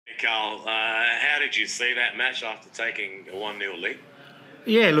Carl, how did you see that match after taking a 1-0 lead?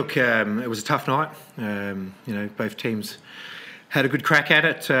 Yeah, look, it was a tough night. Both teams had a good crack at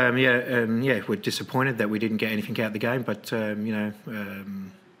it. We're disappointed that we didn't get anything out of the game, but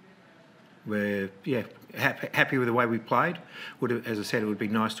we're happy with the way we played. As I said, it would be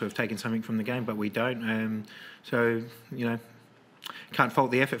nice to have taken something from the game, but we don't. Can't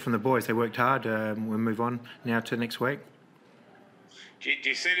fault the effort from the boys. They worked hard. We'll move on now to next week. Do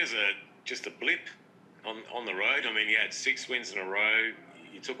you see it as just a blip on the road? I mean, you had 6 wins in a row.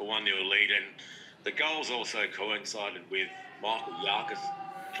 You took a 1-0 lead, and the goals also coincided with Michael Yarkis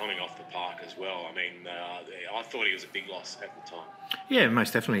coming off the park as well. I mean, I thought he was a big loss at the time. Yeah,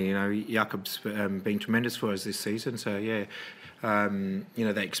 most definitely. Jakob's been tremendous for us this season. So,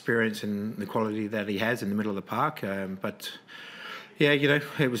 the experience and the quality that he has in the middle of the park. It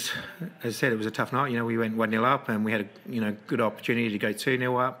was, as I said, it was a tough night. We went 1-0 up and we had a good opportunity to go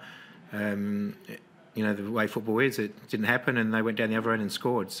 2-0 up. The way football is, it didn't happen, and they went down the other end and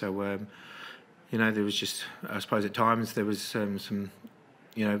scored. So, there was just, I suppose at times there was some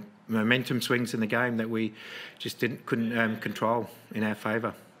momentum swings in the game that we just couldn't control in our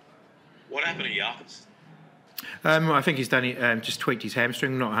favour. What happened to Jakobs? I think he's done it, just tweaked his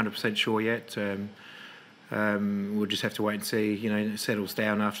hamstring. Not 100% sure yet. We'll just have to wait and see. It settles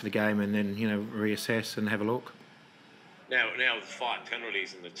down after the game, and then reassess and have a look. Now with 5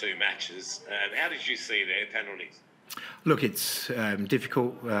 penalties in the 2 matches, how did you see their penalties? Look, it's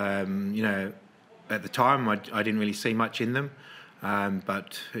difficult. At the time, I didn't really see much in them.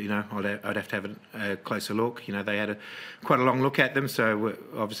 But I'd have to have a closer look. They had quite a long look at them, so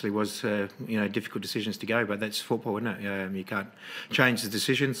obviously was difficult decisions to go. But that's football, isn't it? You can't change the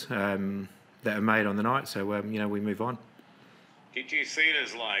decisions that are made on the night. So we move on. Did you see it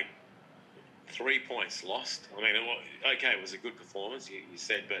as like 3 points lost? I mean, it was a good performance, you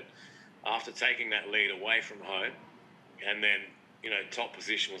said, but after taking that lead away from home, and then top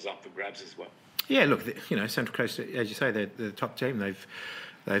position was up for grabs as well. Yeah, look, Central Coast, as you say, they're the top team.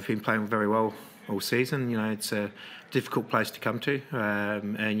 They've been playing very well all season. It's a difficult place to come to,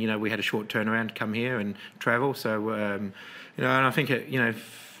 and we had a short turnaround to come here and travel. So, and I think a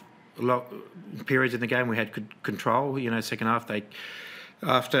lot periods in the game we had good control. Second half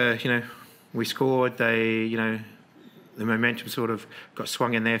after we scored, the momentum sort of got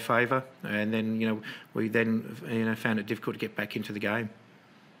swung in their favour, and then we found it difficult to get back into the game.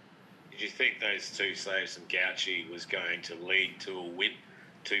 Did you think those 2 saves from Gauci was going to lead to a win,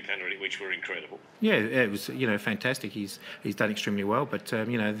 2 penalties, which were incredible? Yeah, it was fantastic. He's done extremely well, but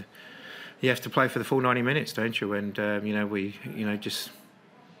you have to play for the full 90 minutes, don't you? And we just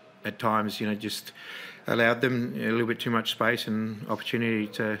at times just allowed them a little bit too much space and opportunity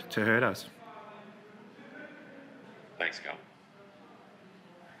to hurt us. Thanks, Carl.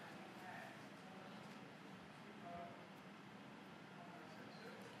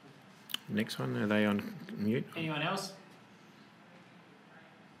 Next one, are they on mute? Anyone else?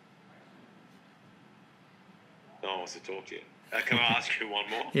 No one wants to talk to you. Can I ask you one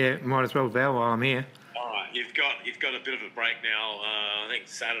more? Yeah, might as well, Val, while I'm here. All right, you've got a bit of a break now. I think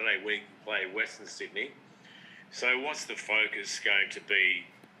Saturday week you play Western Sydney. So what's the focus going to be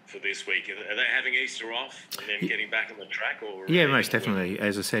for this week? Are they having Easter off and then getting back on the track? Or yeah, most definitely.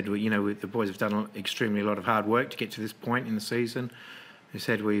 As I said, the boys have done extremely a lot of hard work to get to this point in the season. As I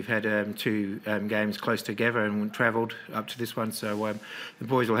said, we've had 2 games close together and travelled up to this one. So the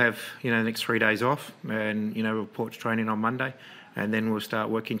boys will have the next 3 days off, and report to training on Monday, and then we'll start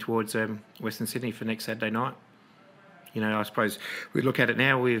working towards Western Sydney for next Saturday night. I suppose we look at it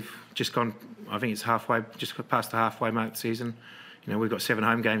now. We've just gone. I think it's halfway, just past the halfway mark of the season. We've got 7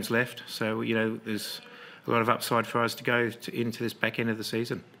 home games left, so there's a lot of upside for us to go into this back end of the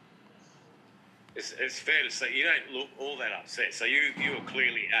season. It's fair to say you don't look all that upset. So you were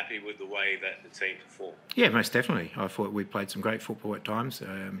clearly happy with the way that the team performed. Yeah, most definitely. I thought we played some great football at times,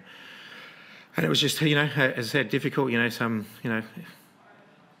 and it was just as I said, difficult. Some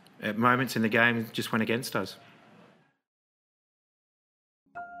at moments in the game just went against us.